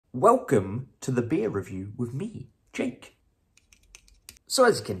Welcome to the beer review with me, Jake. So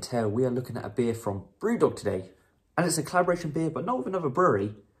as you can tell, we are looking at a beer from BrewDog today, and it's a collaboration beer, but not with another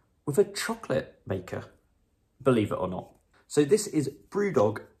brewery, with a chocolate maker, believe it or not. So this is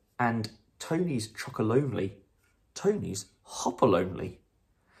BrewDog and Tony's Chocolonely, Tony's Hopolonely,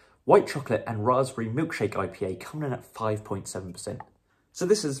 white chocolate and raspberry milkshake IPA coming in at 5.7%. So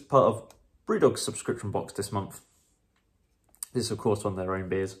this is part of BrewDog's subscription box this month. This is, of course, one of their own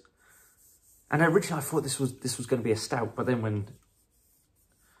beers. And originally I thought this was going to be a stout, but then when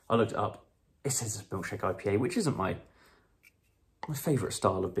I looked it up, it says it's Milkshake IPA, which isn't my favourite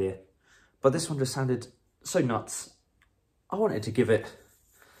style of beer. But this one just sounded so nuts. I wanted to give it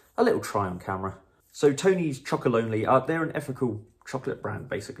a little try on camera. So Tony's Chocolonely, they're an ethical chocolate brand,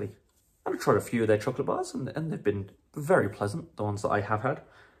 basically. I've tried a few of their chocolate bars, and they've been very pleasant, the ones that I have had.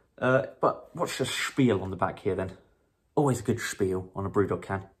 But what's the spiel on the back here, then? Always a good spiel on a BrewDog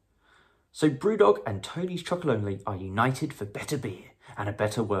can. So BrewDog and Tony's Chocolonely are united for better beer and a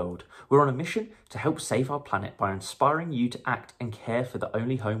better world. We're on a mission to help save our planet by inspiring you to act and care for the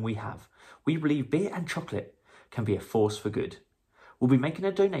only home we have. We believe beer and chocolate can be a force for good. We'll be making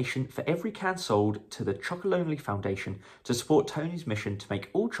a donation for every can sold to the Chocolonely Foundation to support Tony's mission to make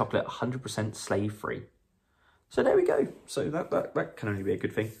all chocolate 100% slave-free. So there we go. So that can only be a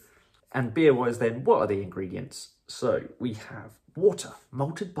good thing. And beer-wise then, what are the ingredients? So we have water,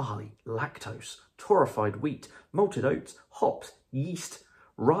 malted barley, lactose, torrefied wheat, malted oats, hops, yeast,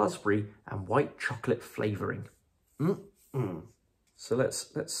 raspberry and white chocolate flavouring. So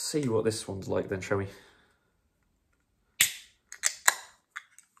let's see what this one's like then, shall we?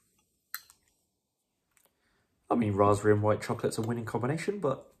 I mean, raspberry and white chocolate's a winning combination,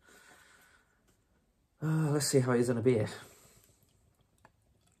 but let's see how it is in a beer.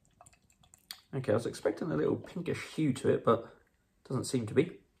 Okay, I was expecting a little pinkish hue to it, but doesn't seem to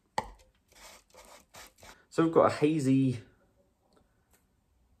be. So we've got a hazy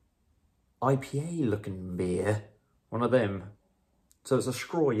IPA looking beer, one of them. So it's a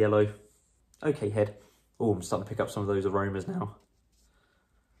straw yellow. Okay, head. Oh, I'm starting to pick up some of those aromas now.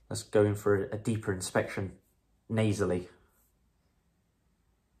 Let's go in for a deeper inspection, nasally.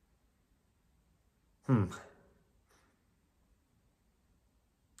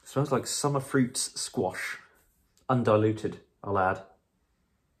 Smells like summer fruits squash, undiluted, I'll add.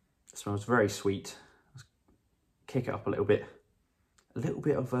 It smells very sweet. Let's kick it up a little bit. A little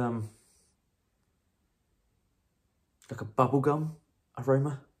bit of like a bubblegum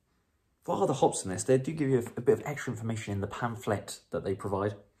aroma. What are the hops in this? They do give you a bit of extra information in the pamphlet that they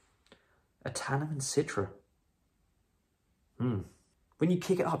provide. A tannin and citra. When you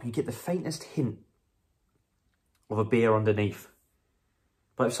kick it up, you get the faintest hint of a beer underneath.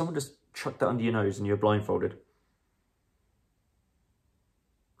 But if someone just chucked that under your nose and you're blindfolded,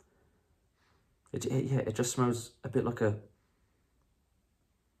 it just smells a bit like a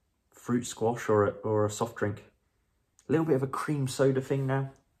fruit squash or a soft drink. A little bit of a cream soda thing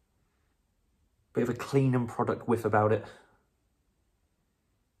now. Bit of a clean and product whiff about it.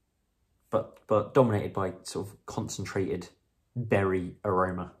 But dominated by sort of concentrated berry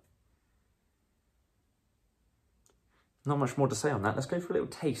aroma. Not much more to say on that. Let's go for a little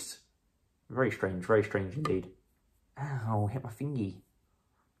taste. Very strange indeed. Ow, hit my fingy.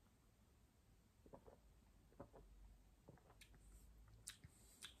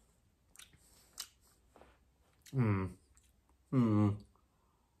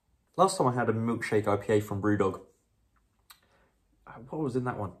 Last time I had a Milkshake IPA from BrewDog. What was in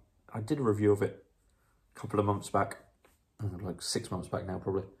that one? I did a review of it a couple of months back. Like 6 months back now,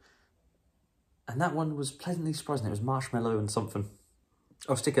 probably. And that one was pleasantly surprising. It was marshmallow and something.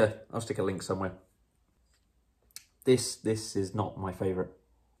 I'll stick a link somewhere. This is not my favourite.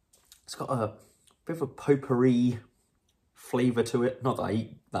 It's got a bit of a potpourri flavour to it. Not that I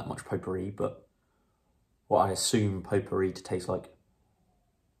eat that much potpourri, but what I assume potpourri to taste like.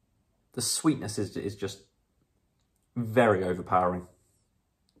 The sweetness is just very overpowering.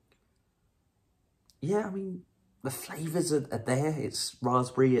 Yeah, I mean, the flavours are there. It's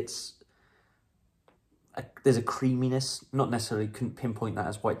raspberry, there's a creaminess. Not necessarily, couldn't pinpoint that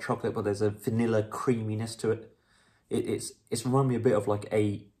as white chocolate, but there's a vanilla creaminess to it. It's reminded me a bit of like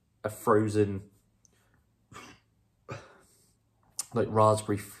a frozen like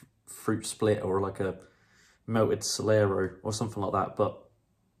raspberry fruit split, or like a melted Solero or something like that, but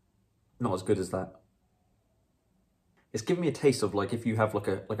not as good as that. It's giving me a taste of like if you have like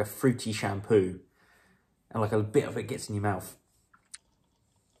a fruity shampoo and like a bit of it gets in your mouth.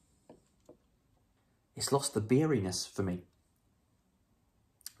 It's lost the beeriness for me.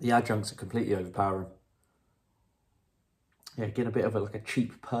 The adjuncts are completely overpowering. Yeah, getting a bit of like a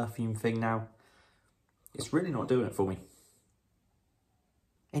cheap perfume thing now. It's really not doing it for me.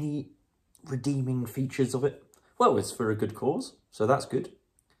 Any redeeming features of it? Well, it's for a good cause, so that's good.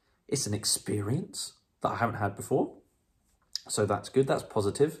 It's an experience that I haven't had before, so that's good, that's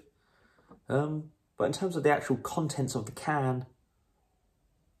positive. But in terms of the actual contents of the can,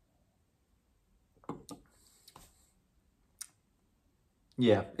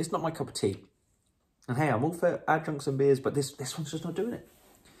 yeah, it's not my cup of tea. And hey, I'm all for adjuncts and beers, but this one's just not doing it.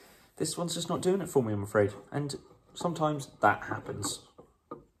 This one's just not doing it for me, I'm afraid. And sometimes that happens.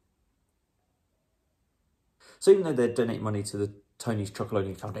 So even though they're donating money to the Tony's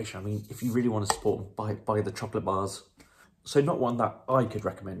Chocolonely Foundation, I mean, if you really want to support them, buy the chocolate bars. So not one that I could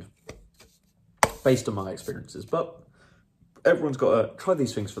recommend, based on my experiences. But everyone's got to try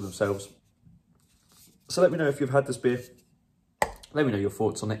these things for themselves. So let me know if you've had this beer. Let me know your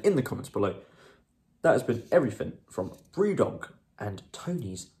thoughts on it in the comments below. That has been everything from BrewDog and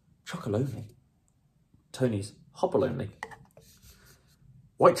Tony's Chocolonely. Tony's Hopolonely.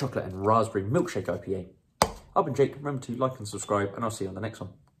 White chocolate and raspberry milkshake IPA. I've been Jake. Remember to like and subscribe, and I'll see you on the next one.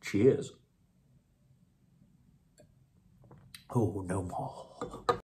 Cheers. Oh, no more.